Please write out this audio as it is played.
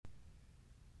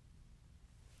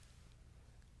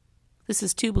This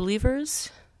is Two Believers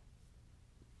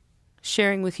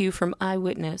sharing with you from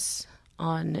Eyewitness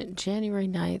on January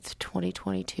 9th,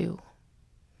 2022.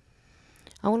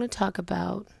 I want to talk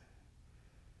about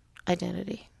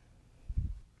identity.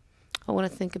 I want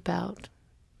to think about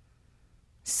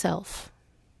self.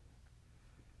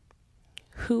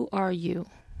 Who are you?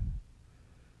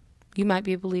 You might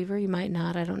be a believer, you might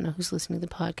not. I don't know who's listening to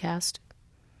the podcast.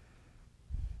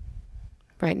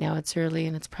 Right now it's early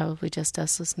and it's probably just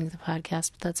us listening to the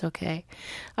podcast, but that's okay.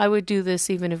 I would do this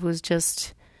even if it was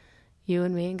just you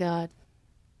and me and God.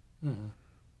 Mm-hmm.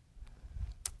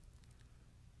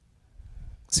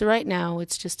 So right now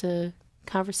it's just a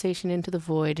conversation into the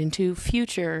void, into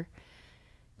future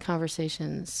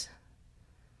conversations.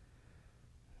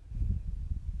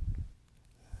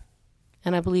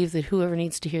 And I believe that whoever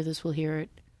needs to hear this will hear it.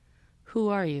 Who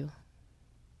are you?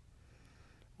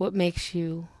 What makes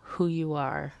you who you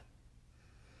are?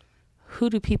 Who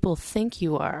do people think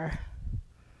you are?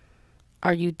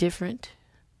 Are you different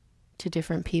to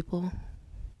different people?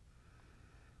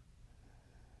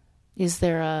 Is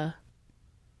there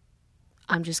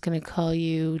I'm just going to call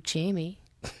you Jamie,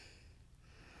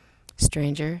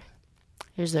 stranger?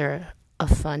 Is there a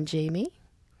fun Jamie?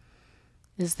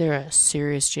 Is there a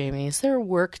serious Jamie? Is there a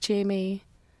work Jamie?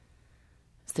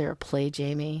 Is there a play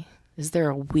Jamie? Is there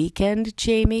a weekend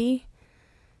Jamie?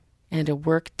 And a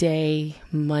work day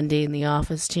Monday in the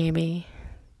office Jamie?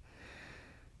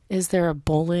 Is there a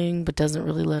bowling but doesn't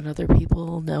really let other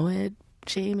people know it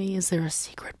Jamie? Is there a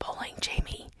secret bowling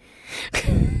Jamie?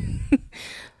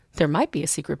 There might be a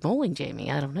secret bowling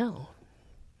Jamie. I don't know.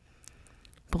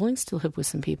 Bowling's still hip with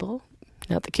some people.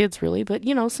 Not the kids really, but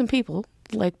some people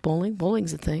like bowling.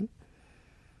 Bowling's a thing.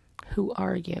 Who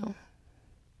are you?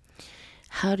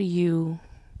 How do you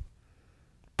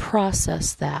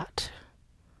process that?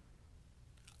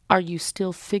 Are you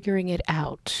still figuring it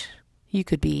out? You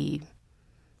could be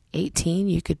 18,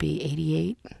 you could be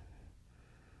 88.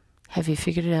 Have you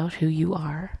figured it out who you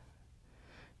are?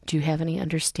 Do you have any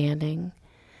understanding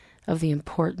of the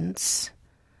importance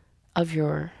of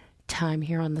your time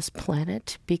here on this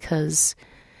planet? Because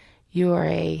you are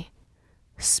a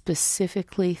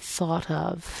specifically thought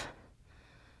of,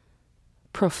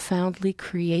 profoundly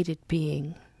created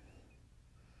being.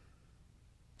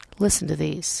 Listen to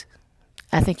these.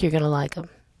 I think you're going to like them.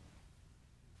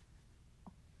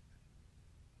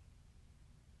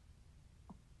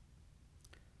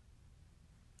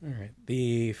 All right.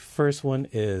 The first one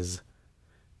is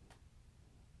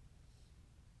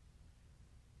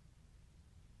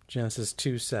Genesis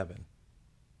 2:7.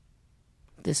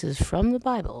 This is from the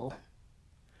Bible,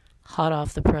 hot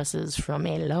off the presses from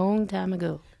a long time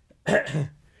ago. And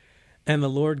the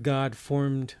Lord God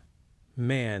formed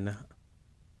man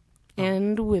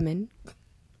and women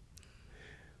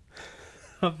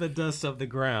of the dust of the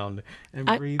ground and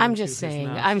breathed I'm into just his saying.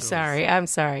 nostrils.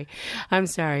 I'm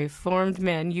sorry. Formed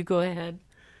men. You go ahead.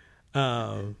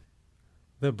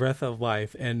 The breath of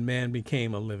life, and man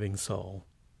became a living soul.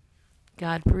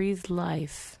 God breathed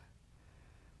life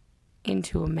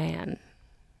into a man,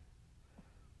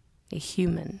 a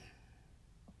human.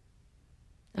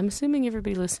 I'm assuming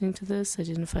everybody listening to this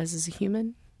identifies as a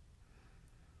human.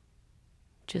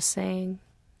 Just saying.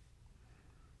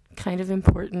 Kind of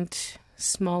important,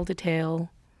 small detail,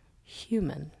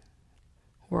 human.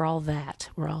 We're all that.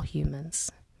 We're all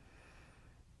humans.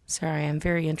 Sorry, I'm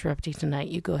very interrupting tonight.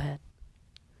 You go ahead.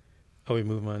 Oh, we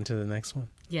move on to the next one?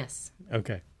 Yes.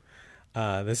 Okay.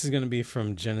 This is going to be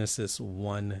from Genesis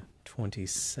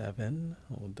 1:27.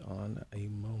 Hold on a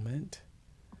moment.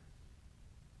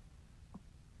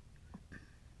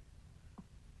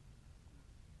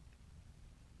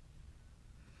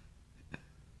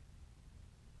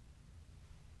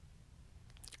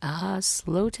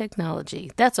 Slow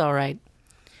technology. That's all right.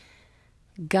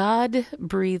 God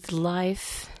breathed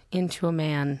life into a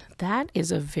man. That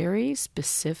is a very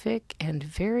specific and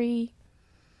very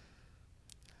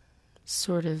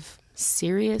sort of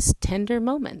serious, tender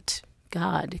moment.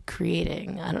 God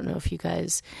creating. I don't know if you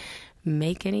guys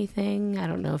make anything. I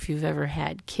don't know if you've ever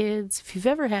had kids. If you've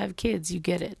ever had kids, you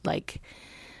get it. Like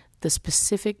the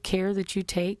specific care that you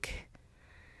take,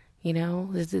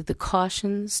 the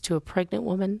cautions to a pregnant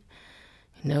woman.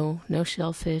 No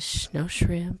shellfish, no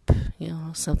shrimp,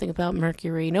 something about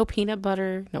mercury, no peanut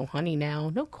butter, no honey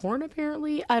now, no corn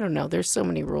apparently. I don't know. There's so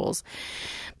many rules.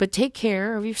 But take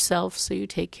care of yourself so you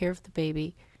take care of the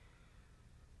baby.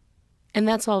 And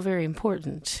that's all very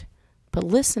important. But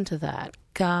listen to that.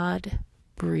 God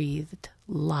breathed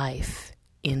life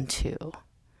into.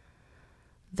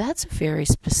 That's a very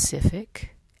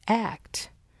specific act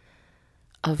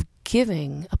of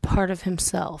giving a part of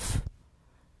himself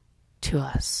to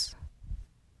us.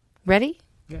 Ready?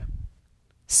 Yeah.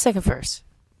 Second verse.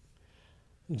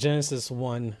 Genesis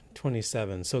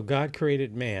 1:27. So God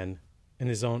created man in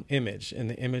his own image. In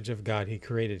the image of God he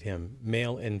created him.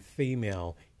 Male and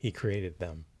female he created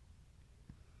them.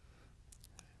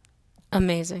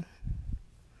 Amazing.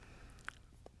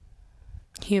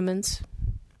 Humans,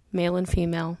 male and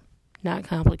female, not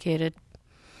complicated.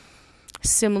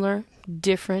 Similar,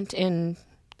 different in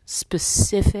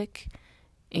specific,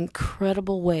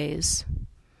 incredible ways.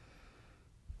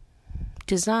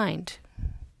 Designed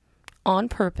on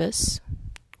purpose,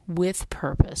 with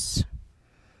purpose.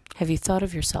 Have you thought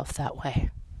of yourself that way?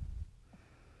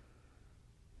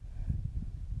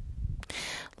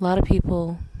 A lot of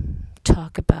people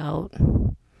talk about,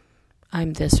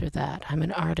 I'm this or that. I'm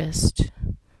an artist.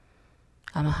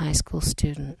 I'm a high school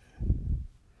student.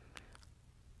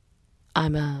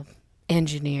 I'm a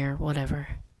engineer, whatever.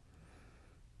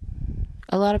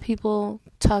 A lot of people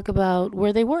talk about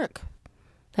where they work.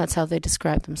 That's how they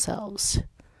describe themselves.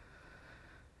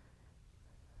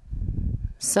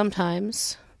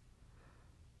 Sometimes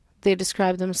they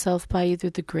describe themselves by either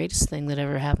the greatest thing that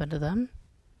ever happened to them.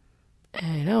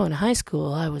 And, in high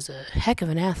school, I was a heck of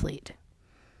an athlete.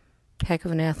 Heck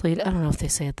of an athlete. I don't know if they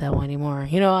say it that way anymore.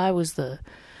 I was the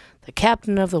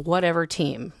captain of the whatever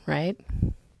team, right?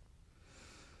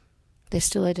 They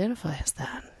still identify as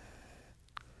that.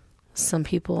 Some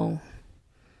people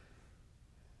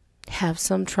have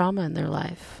some trauma in their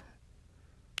life,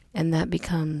 and that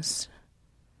becomes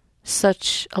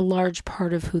such a large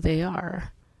part of who they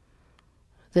are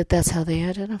that that's how they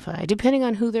identify, depending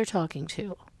on who they're talking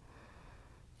to,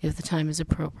 if the time is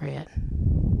appropriate.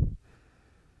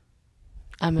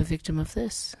 I'm a victim of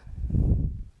this,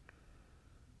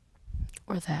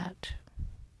 or that,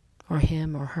 or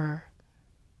him or her.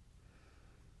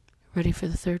 Ready for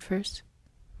the third verse?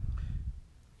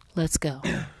 Let's go.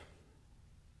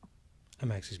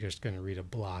 I'm actually just going to read a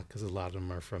block because a lot of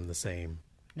them are from the same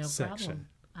section. Problem.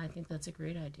 I think that's a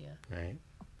great idea. Right?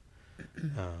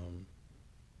 All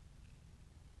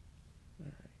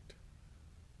right.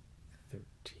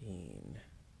 13.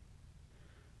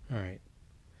 All right.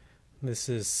 This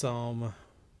is Psalm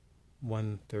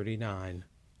 139. I'm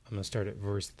going to start at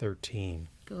verse 13.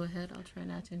 Go ahead. I'll try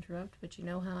not to interrupt, but you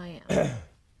know how I am.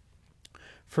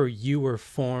 For you,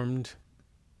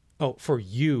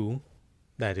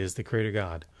 that is the Creator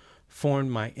God,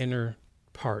 formed my inner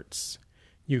parts.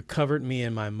 You covered me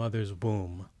in my mother's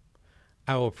womb.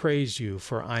 I will praise you,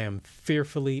 for I am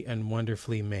fearfully and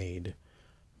wonderfully made.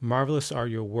 Marvelous are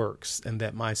your works, and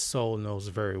that my soul knows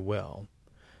very well.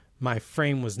 My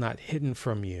frame was not hidden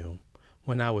from you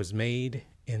when I was made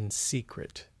in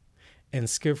secret, and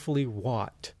skillfully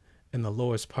wrought in the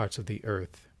lowest parts of the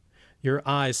earth. Your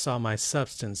eyes saw my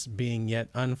substance being yet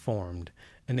unformed,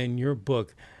 and in your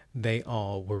book they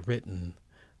all were written,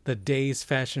 the days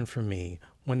fashioned for me,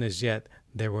 when as yet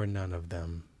there were none of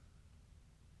them.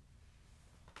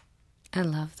 I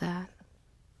love that.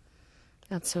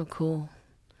 That's so cool.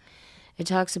 It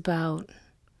talks about,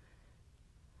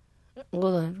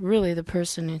 really the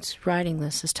person who's writing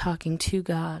this is talking to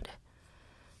God,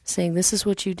 saying, this is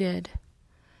what you did.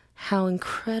 How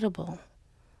incredible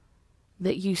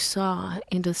that you saw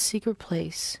into the secret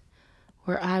place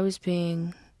where I was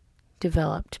being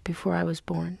developed before I was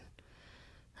born.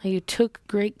 How you took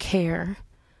great care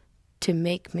to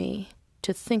make me,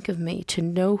 to think of me, to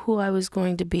know who I was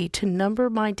going to be, to number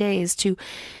my days, to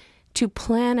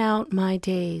plan out my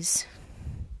days.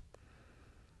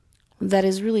 That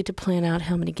is really to plan out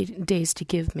how many days to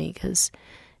give me, because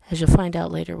as you'll find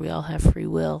out later, we all have free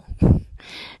will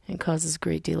and causes a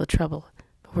great deal of trouble.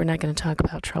 But we're not going to talk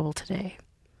about trouble today.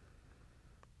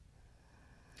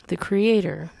 The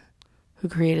Creator, who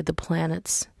created the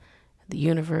planets, the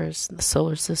universe, the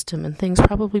solar system, and things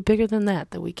probably bigger than that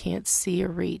we can't see or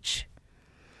reach.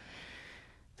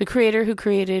 The Creator who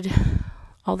created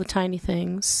all the tiny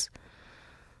things,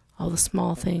 all the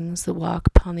small things that walk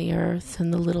upon the earth,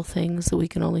 and the little things that we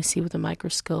can only see with a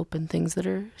microscope, and things that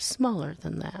are smaller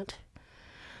than that.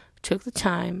 Took the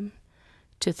time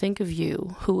to think of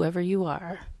you, whoever you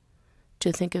are,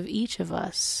 to think of each of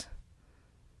us,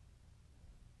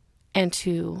 and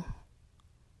to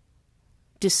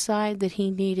decide that he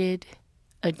needed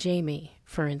a Jamie,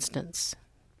 for instance.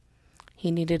 He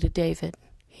needed a David.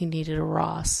 He needed a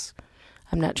Ross.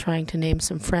 I'm not trying to name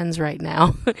some friends right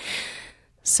now.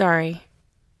 Sorry.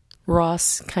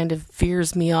 Ross kind of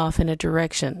veers me off in a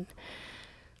direction.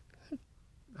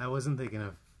 I wasn't thinking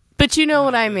of... But you know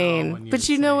what I mean. But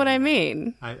you know what I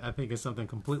mean. I think it's something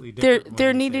completely different.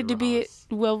 There needed to be...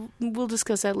 Well, we'll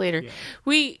discuss that later.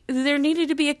 Yeah. There needed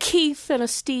to be a Keith and a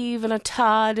Steve and a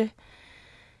Todd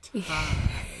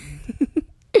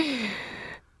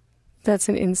That's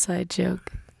an inside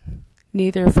joke.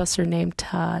 Neither of us are named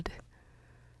Todd.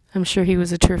 I'm sure he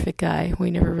was a terrific guy.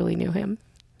 We never really knew him.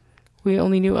 We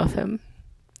only knew of him.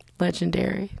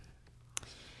 Legendary.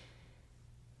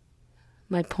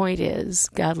 My point is,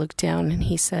 God looked down and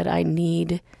he said, I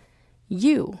need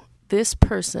you, this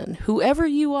person, whoever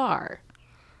you are,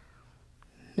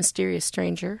 mysterious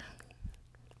stranger,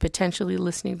 potentially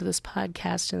listening to this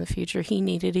podcast in the future, he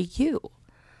needed a you.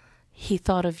 He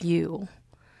thought of you.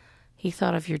 He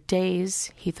thought of your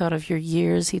days. He thought of your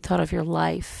years. He thought of your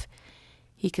life.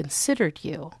 He considered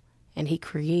you, and he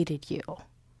created you.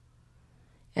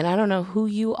 And I don't know who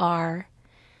you are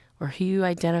or who you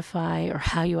identify or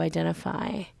how you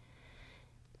identify.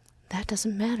 That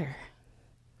doesn't matter.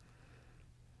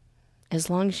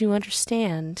 As long as you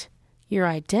understand your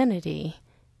identity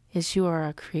is you are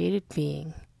a created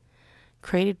being,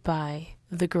 created by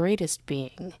the greatest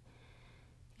being,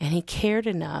 and he cared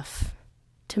enough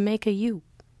to make a you,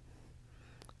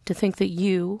 to think that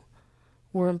you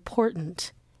were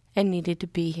important and needed to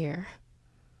be here.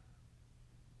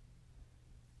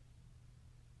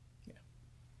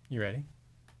 You ready?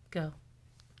 Go.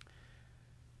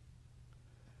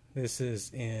 This is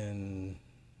in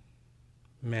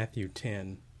Matthew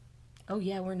 10. Oh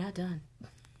yeah, we're not done.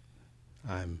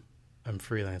 I'm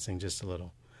freelancing just a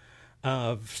little.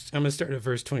 I'm going to start at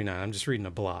verse 29. I'm just reading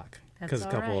a block because a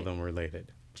couple of them were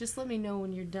related. Just let me know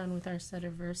when you're done with our set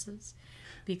of verses,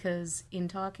 because in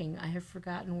talking, I have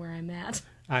forgotten where I'm at.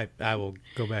 I will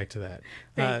go back to that.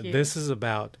 Thank you. This is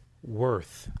about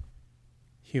worth,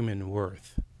 human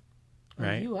worth,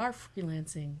 right? Oh, you are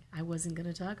freelancing. I wasn't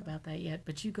going to talk about that yet,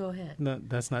 but you go ahead. No,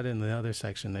 that's not in the other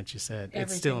section that you said.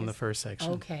 It's still in the first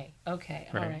section. Okay, right.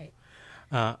 All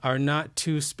right. Are not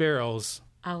two sparrows...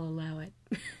 I'll allow it.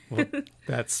 Well,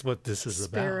 that's what this is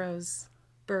Sparrows,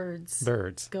 birds.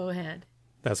 Birds. Go ahead.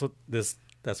 That's what this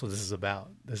is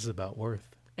about. This is about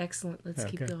worth. Excellent. Let's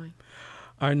keep going.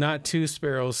 Are not two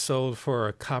sparrows sold for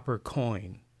a copper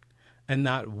coin, and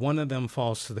not one of them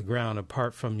falls to the ground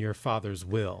apart from your Father's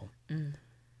will? Mm.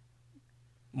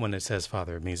 When it says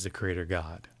Father, it means the Creator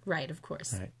God. Right, of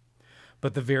course. Right.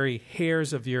 But the very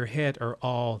hairs of your head are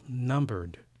all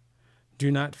numbered.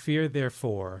 Do not fear,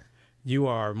 therefore, you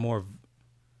are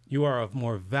of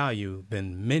more value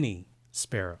than many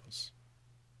sparrows.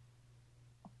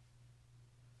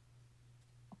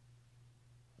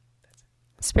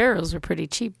 Sparrows were pretty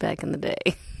cheap back in the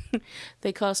day.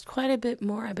 They cost quite a bit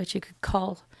more. I bet you could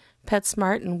call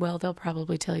PetSmart, and well, they'll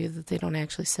probably tell you that they don't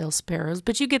actually sell sparrows,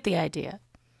 but you get the idea.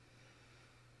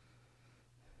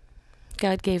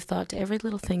 God gave thought to every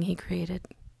little thing he created.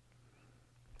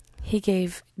 He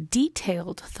gave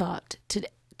detailed thought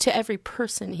to every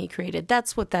person he created.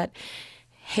 That's what that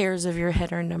hairs of your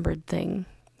head are numbered thing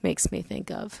makes me think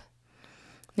of.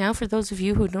 Now, for those of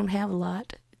you who don't have a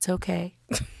lot, it's okay.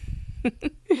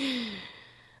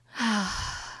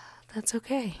 That's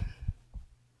okay.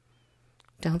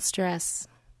 Don't stress.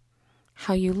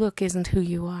 How you look isn't who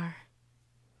you are.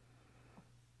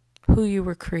 Who you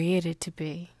were created to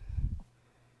be.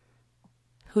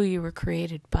 Who you were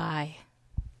created by.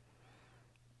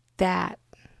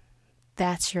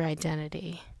 That's your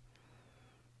identity.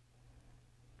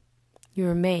 You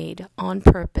were made on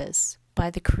purpose by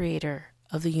the Creator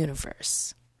of the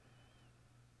universe.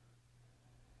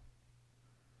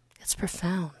 It's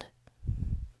profound.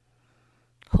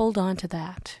 Hold on to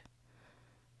that.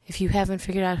 If you haven't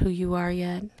figured out who you are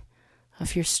yet,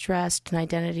 if you're stressed and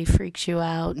identity freaks you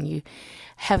out and you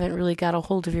haven't really got a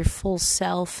hold of your full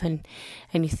self and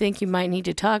you think you might need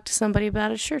to talk to somebody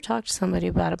about it, sure, talk to somebody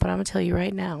about it. But I'm going to tell you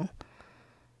right now,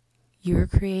 you were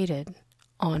created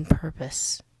on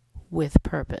purpose, with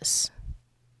purpose.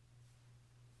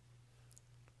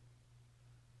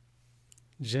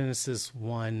 Genesis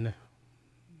 1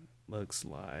 looks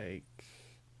like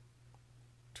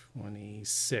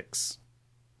 26.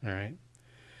 All right.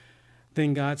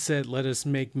 Then God said, "Let us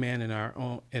make man in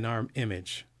our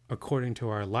image, according to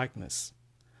our likeness.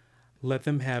 Let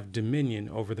them have dominion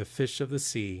over the fish of the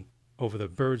sea, over the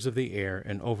birds of the air,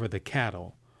 and over the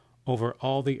cattle, over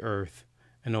all the earth,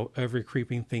 and over every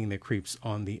creeping thing that creeps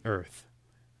on the earth."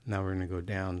 Now we're going to go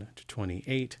down to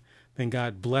 28. Then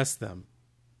God blessed them,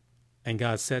 and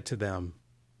God said to them,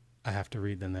 I have to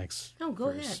read the next go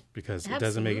verse ahead. because Absolutely. It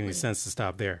doesn't make any sense to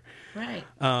stop there. Right.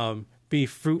 Be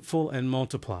fruitful and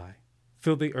multiply.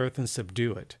 Fill the earth and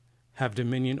subdue it. Have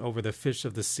dominion over the fish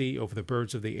of the sea, over the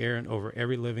birds of the air, and over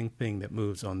every living thing that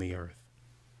moves on the earth.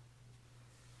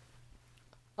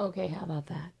 Okay, how about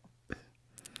that?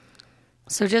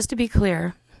 So just to be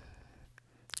clear,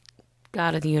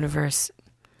 God of the universe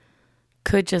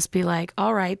could just be like,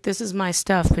 all right, this is my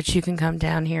stuff, but you can come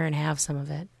down here and have some of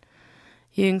it.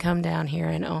 You can come down here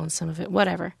and own some of it,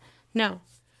 whatever. No.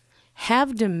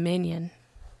 Have dominion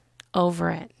over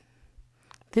it.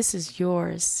 This is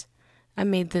yours. I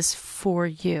made this for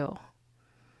you.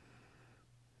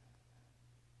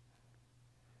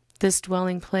 This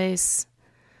dwelling place,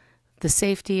 the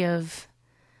safety of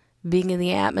being in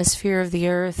the atmosphere of the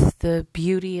earth, the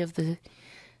beauty of the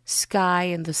sky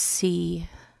and the sea,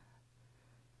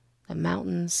 the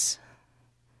mountains,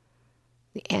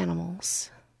 the animals.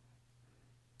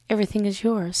 Everything is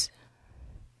yours.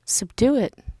 Subdue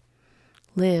it.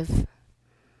 Live.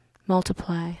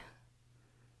 Multiply.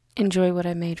 Enjoy what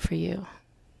I made for you.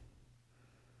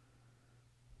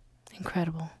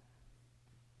 Incredible.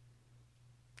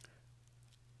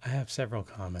 I have several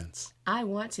comments. I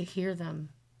want to hear them.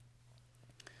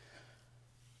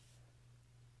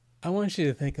 I want you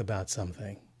to think about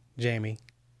something, Jamie.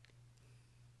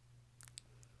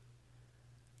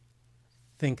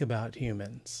 Think about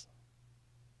humans.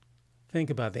 Think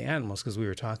about the animals, because we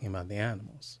were talking about the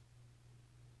animals.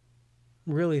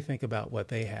 Really think about what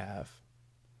they have.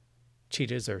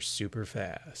 Cheetahs are super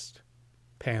fast.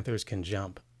 Panthers can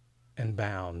jump and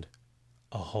bound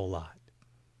a whole lot.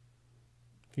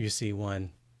 You see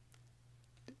one,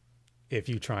 if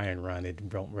you try and run, it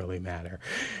don't really matter,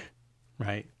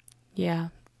 right? Yeah,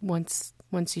 once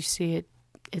you see it,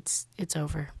 it's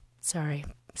over. Sorry,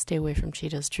 stay away from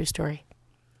cheetahs. True story.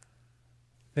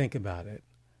 Think about it.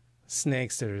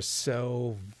 Snakes that are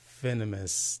so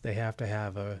venomous, they have to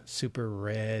have a super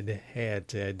red head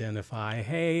to identify,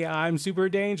 hey, I'm super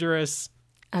dangerous.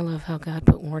 I love how God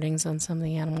put warnings on some of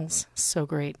the animals. So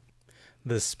great.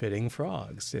 The spitting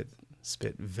frogs, it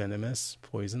spit venomous,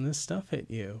 poisonous stuff at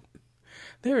you.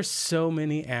 There are so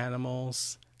many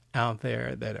animals out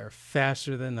there that are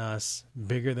faster than us,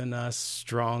 bigger than us,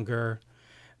 stronger.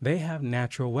 They have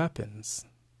natural weapons.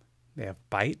 They have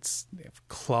bites, they have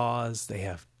claws, they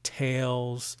have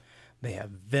tails, they have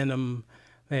venom.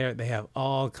 They have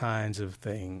all kinds of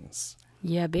things.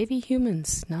 Yeah, baby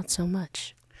humans, not so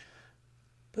much.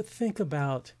 But think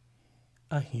about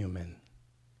a human.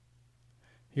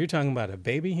 You're talking about a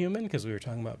baby human, because we were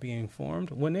talking about being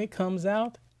formed. When it comes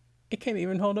out, it can't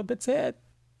even hold up its head.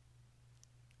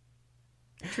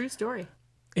 True story.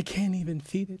 It can't even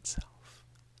feed itself.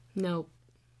 No.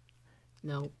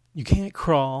 You can't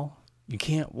crawl. You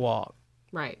can't walk.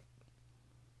 Right.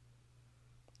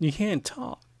 You can't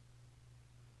talk.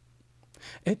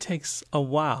 It takes a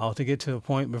while to get to a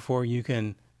point before you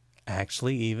can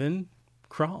actually even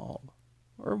crawl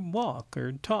or walk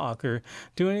or talk or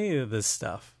do any of this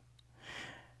stuff.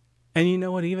 And you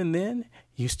know what? Even then,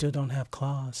 you still don't have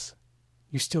claws.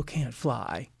 You still can't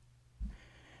fly.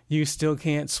 You still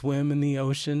can't swim in the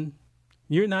ocean.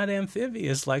 You're not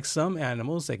amphibious like some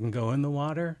animals that can go in the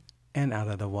water and out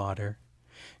of the water.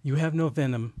 You have no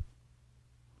venom.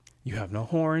 You have no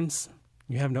horns.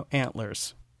 You have no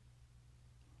antlers.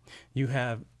 You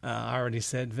have, I already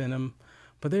said venom,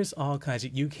 but there's all kinds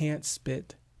of, you can't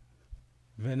spit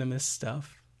venomous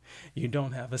stuff. You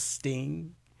don't have a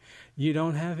sting. You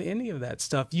don't have any of that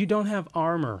stuff. You don't have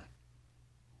armor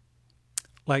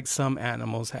like some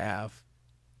animals have.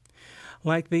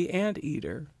 Like the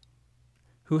anteater,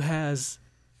 who has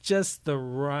just the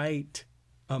right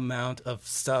amount of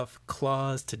stuff,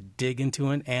 claws to dig into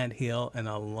an anthill and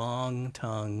a long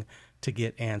tongue to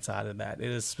get ants out of that. It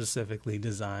is specifically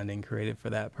designed and created for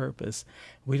that purpose.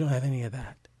 We don't have any of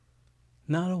that.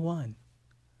 Not a one.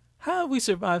 How have we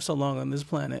survived so long on this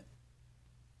planet?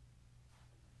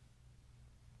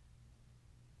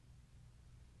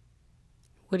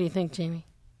 What do you think, Jamie?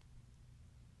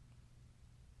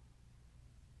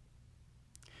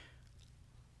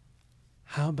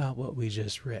 How about what we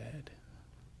just read?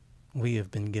 We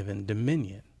have been given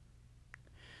dominion.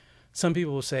 Some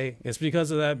people will say it's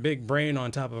because of that big brain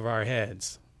on top of our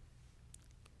heads.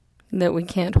 That we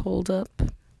can't hold up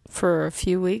for a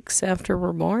few weeks after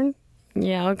we're born?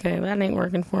 Yeah, okay, that ain't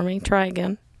working for me. Try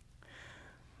again.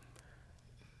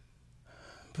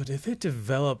 But if it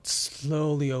developed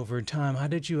slowly over time, how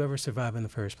did you ever survive in the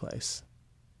first place?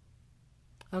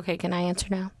 Okay, can I answer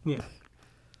now? Yeah.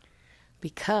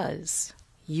 Because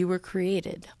you were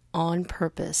created on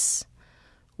purpose,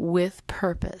 with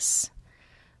purpose,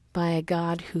 by a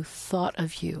God who thought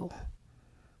of you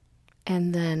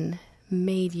and then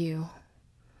made you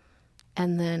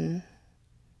and then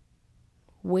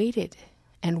waited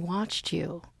and watched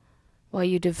you while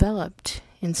you developed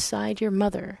inside your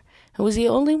mother and was the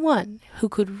only one who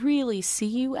could really see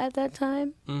you at that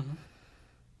time. Mm-hmm.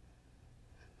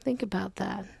 Think about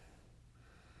that.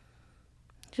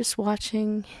 Just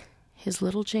watching his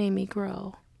little Jamie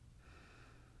grow.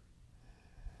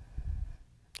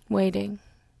 Waiting,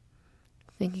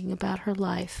 thinking about her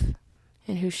life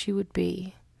and who she would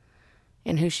be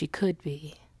and who she could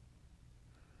be.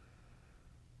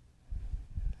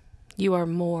 You are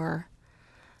more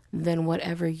than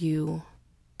whatever you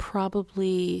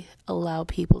probably allow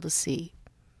people to see.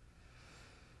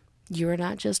 You are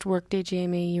not just workday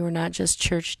Jamie. You are not just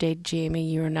church day Jamie.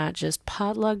 You are not just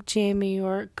potluck Jamie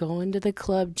or going to the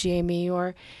club Jamie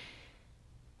or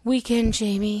weekend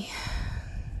Jamie.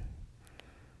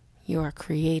 You are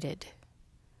created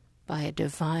by a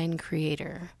divine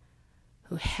creator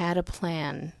who had a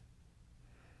plan,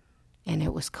 and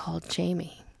it was called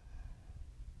Jamie.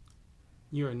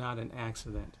 You are not an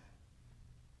accident.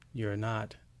 You are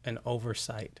not an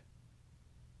oversight.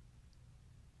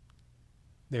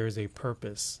 There is a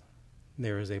purpose.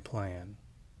 There is a plan.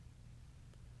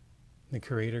 The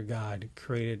Creator God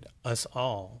created us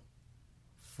all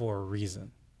for a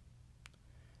reason.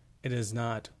 It is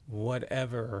not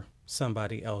whatever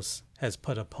somebody else has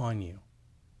put upon you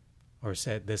or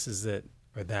said this is it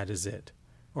or that is it,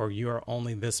 or you are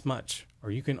only this much,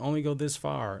 or you can only go this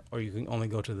far, or you can only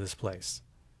go to this place.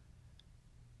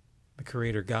 The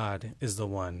Creator God is the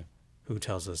one who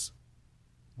tells us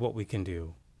what we can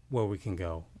do, where we can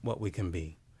go, what we can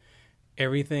be.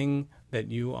 Everything that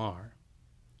you are,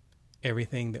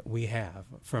 everything that we have,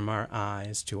 from our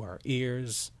eyes to our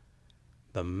ears,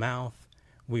 the mouth,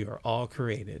 we are all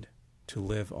created to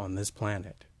live on this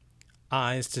planet.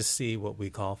 Eyes to see what we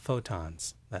call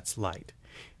photons, that's light.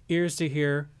 Ears to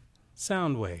hear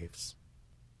sound waves,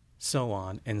 so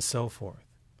on and so forth.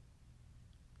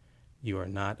 You are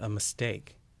not a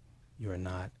mistake. You are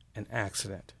not an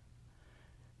accident.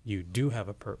 You do have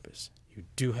a purpose. You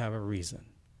do have a reason.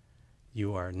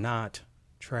 You are not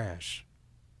trash.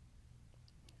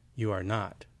 You are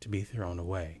not to be thrown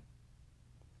away.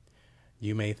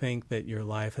 You may think that your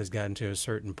life has gotten to a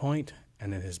certain point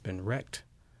and it has been wrecked,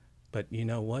 but you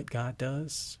know what God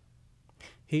does?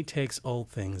 He takes old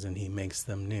things and he makes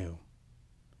them new.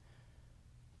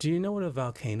 Do you know what a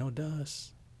volcano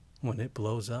does when it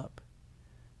blows up?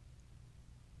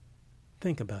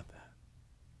 Think about that.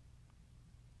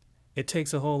 It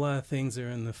takes a whole lot of things that are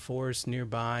in the forest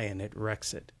nearby and it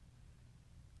wrecks it,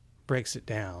 breaks it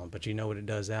down. But you know what it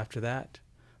does after that?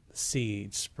 The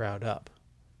seeds sprout up.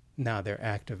 Now they're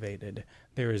activated.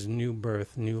 There is new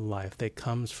birth, new life that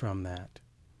comes from that.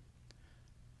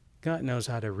 God knows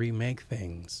how to remake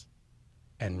things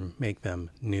and make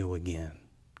them new again.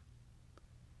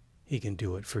 He can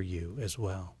do it for you as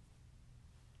well.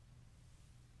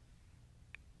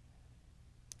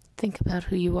 Think about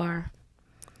who you are.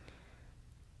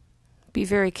 Be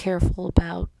very careful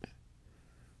about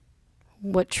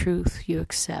what truth you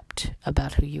accept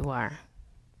about who you are.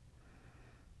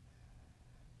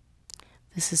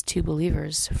 This is Two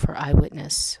Believers for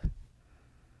Eyewitness.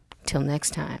 Till next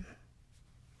time.